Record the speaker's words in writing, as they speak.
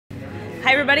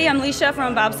Hi everybody, I'm Leisha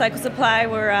from Bob's Cycle Supply.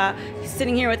 We're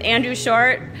sitting here with Andrew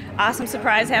Short. Awesome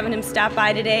surprise having him stop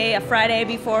by today, a Friday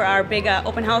before our big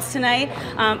open house tonight.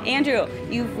 Andrew,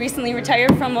 you've recently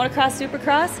retired from motocross,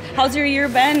 supercross. How's your year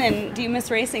been, and do you miss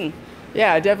racing?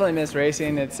 Yeah, I definitely miss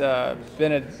racing. It's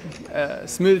been a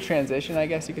smooth transition, I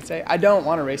guess you could say. I don't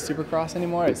want to race supercross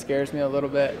anymore. It scares me a little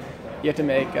bit. You have to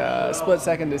make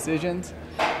split-second decisions,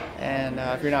 and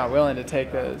if you're not willing to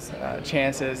take those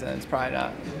chances, then it's probably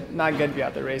not good to be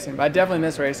out there racing. But I definitely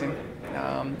miss racing.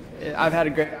 I've had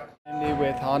a great opportunity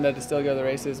with Honda to still go to the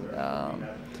races.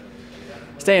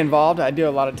 Stay involved. I do a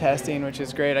lot of testing, which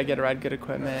is great. I get to ride good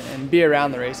equipment and be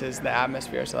around the races, the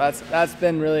atmosphere. So that's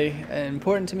been really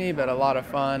important to me, but a lot of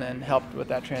fun and helped with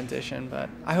that transition. But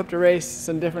I hope to race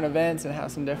some different events and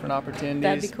have some different opportunities.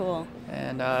 That'd be cool.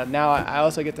 And now I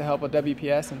also get to help with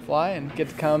WPS and Fly and get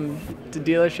to come to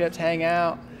dealerships, hang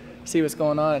out, see what's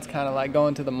going on. It's kind of like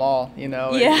going to the mall, you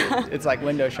know. Yeah. It's like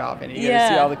window shopping. You get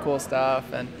to see all the cool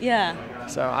stuff. And yeah.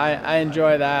 So I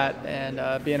enjoy that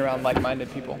and being around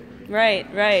like-minded people.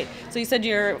 Right. So you said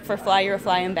you're a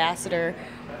Fly ambassador,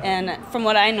 and from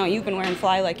what I know, you've been wearing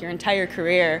Fly like your entire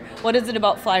career. What is it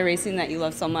about Fly racing that you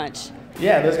love so much?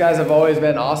 Yeah, those guys have always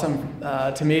been awesome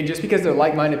to me just because they're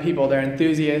like-minded people. They're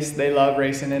enthusiasts. They love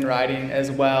racing and riding as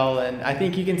well, and I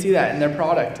think you can see that in their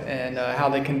product and how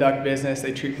they conduct business.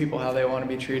 They treat people how they want to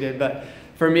be treated. But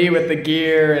for me, with the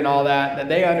gear and all that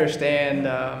they understand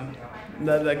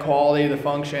the quality, the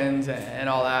functions, and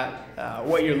all that,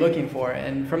 what you're looking for.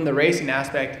 And from the racing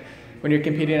aspect, when you're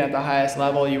competing at the highest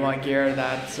level, you want gear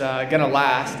that's going to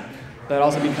last, but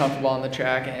also be comfortable on the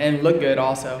track and look good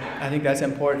also. I think that's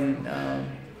important,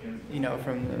 you know,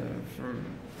 from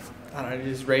I don't know,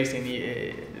 just racing.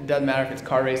 It doesn't matter if it's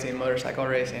car racing, motorcycle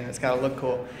racing, it's got to look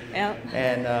cool. Yeah.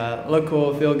 And look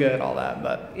cool, feel good, all that.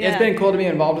 But yeah. It's been cool to be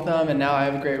involved with them, and now I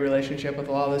have a great relationship with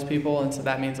a lot of those people, and so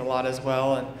that means a lot as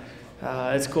well. And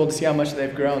it's cool to see how much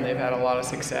they've grown. They've had a lot of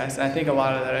success, and I think a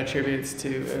lot of that attributes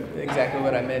to exactly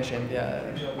what I mentioned.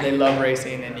 They love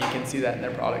racing, and you can see that in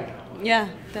their product. Yeah,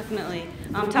 definitely.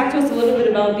 Talk to us a little bit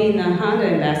about being the Honda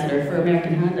ambassador for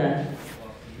American Honda.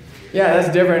 Yeah,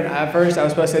 that's different. At first, I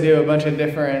was supposed to do a bunch of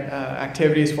different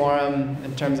activities for them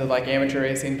in terms of like amateur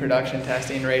racing, production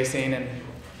testing, racing, and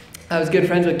I was good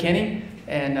friends with Kenny.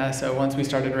 And so once we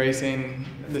started racing,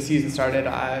 the season started,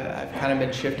 I've kind of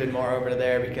been shifted more over to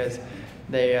there because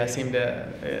they seem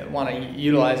to want to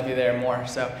utilize me there more.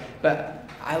 So, but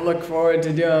I look forward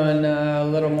to doing a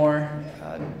little more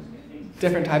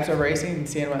different types of racing and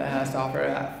seeing what it has to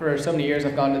offer. For so many years,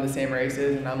 I've gone to the same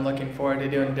races, and I'm looking forward to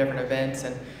doing different events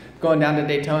and going down to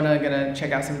Daytona. Going to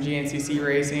check out some GNCC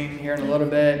racing here in a little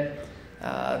bit.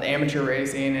 The amateur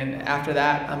racing, and after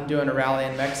that I'm doing a rally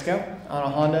in Mexico on a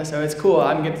Honda, so it's cool.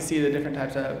 I get to see the different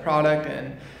types of product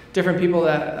and different people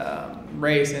that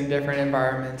race in different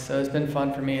environments, so it's been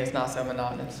fun for me. It's not so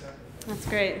monotonous. That's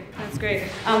great.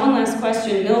 One last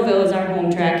question. Millville is our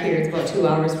home track here. It's about 2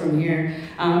 hours from here.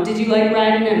 Did you like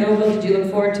riding at Millville? Did you look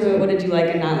forward to it? What did you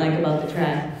like and not like about the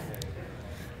track?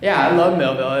 Yeah, I love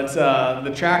Millville. It's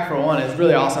the track, for one, is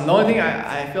really awesome. The only thing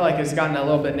I feel like has gotten a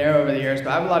little bit narrow over the years, but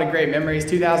I have a lot of great memories.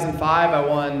 2005, I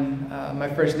won my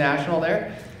first national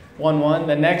there, won one.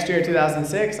 The next year,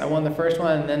 2006, I won the first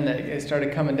one, and then it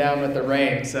started coming down with the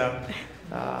rain. So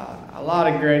a lot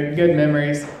of good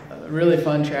memories. Really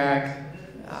fun track.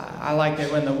 I liked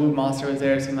it when the Whoop Monster was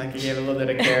there. It seemed like it gave a little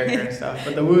bit of character and stuff.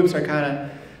 But the Whoops are kind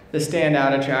of the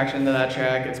standout attraction to that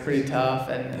track. It's pretty tough,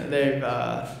 and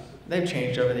they've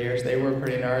changed over the years. They were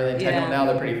pretty gnarly and technical. Now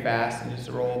they're pretty fast and just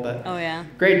roll. But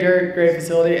great dirt, great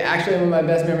facility. Actually, one of my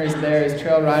best memories there is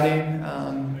trail riding.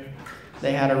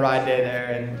 They had a ride day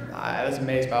there, and I was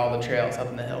amazed by all the trails up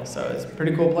in the hills. So it's a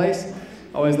pretty cool place.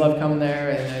 Always love coming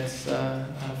there, and it's a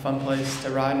fun place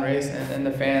to ride and race. And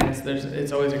the fans,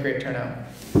 it's always a great turnout.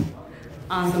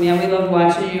 Awesome. Yeah, we love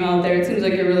watching you out there. It seems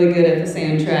like you're really good at the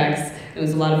sand tracks. It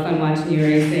was a lot of fun watching you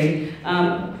racing.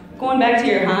 Going back to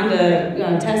your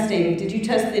Honda testing, did you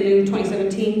test the new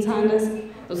 2017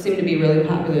 Hondas? Those seem to be really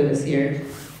popular this year.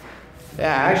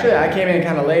 Yeah, actually, I came in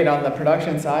kind of late on the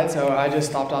production side, so I just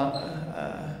stopped on.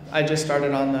 I just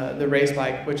started on the race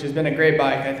bike, which has been a great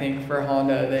bike, I think, for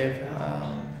Honda. They've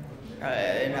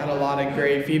had a lot of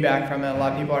great feedback from it. A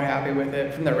lot of people are happy with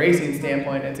it. From the racing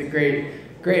standpoint, it's a great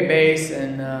base,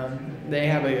 and they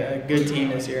have a good team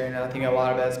this year, and I think a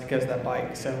lot of that's because of that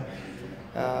bike. So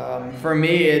for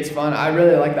me, it's fun. I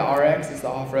really like the RX. It's the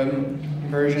off-road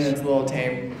version. It's a little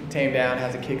tamed down,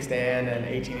 has a kickstand and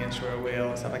 18-inch short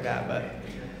wheel and stuff like that. But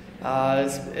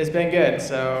it's been good.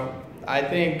 So I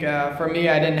think for me,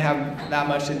 I didn't have that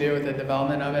much to do with the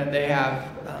development of it. They have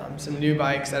some new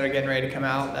bikes that are getting ready to come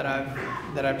out that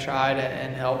I've tried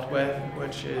and helped with,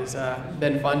 which has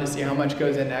been fun to see how much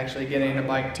goes into actually getting a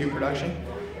bike to production.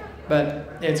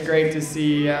 But it's great to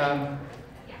see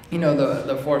you know,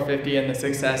 the 450 and the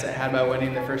success it had by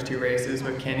winning the first 2 races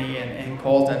with Kenny, and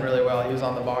Cole's done really well. He was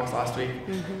on the box last week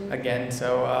again,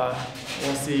 so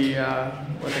we'll see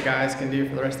what the guys can do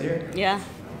for the rest of the year.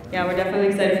 Yeah, we're definitely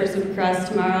excited for Supercross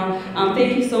tomorrow.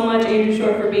 Thank you so much, Andrew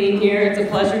Short, for being here. It's a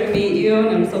pleasure to meet you, and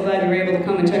I'm so glad you were able to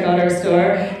come and check out our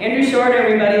store. Andrew Short,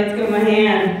 everybody, let's give him a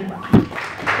hand.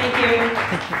 Thank you.